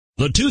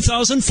The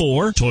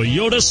 2004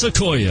 Toyota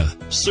Sequoia.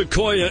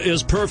 Sequoia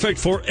is perfect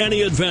for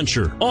any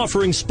adventure,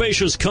 offering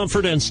spacious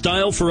comfort and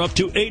style for up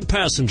to 8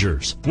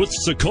 passengers. With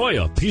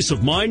Sequoia, peace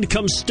of mind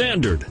comes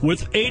standard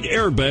with 8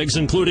 airbags,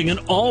 including an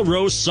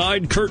all-row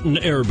side curtain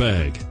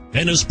airbag,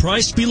 and is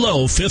priced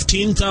below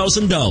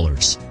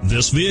 $15,000.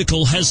 This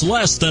vehicle has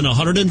less than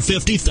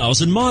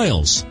 150,000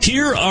 miles.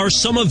 Here are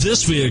some of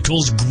this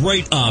vehicle's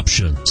great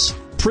options: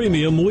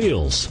 premium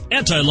wheels,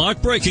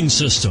 anti-lock braking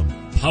system,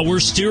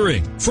 power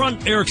steering,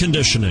 front air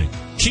conditioning,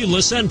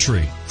 keyless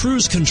entry,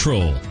 cruise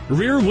control,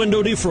 rear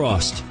window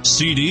defrost,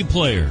 CD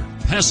player,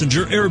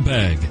 passenger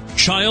airbag,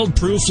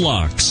 child-proof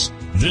locks.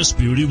 This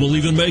beauty will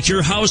even make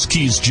your house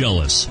keys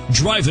jealous.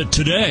 Drive it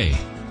today.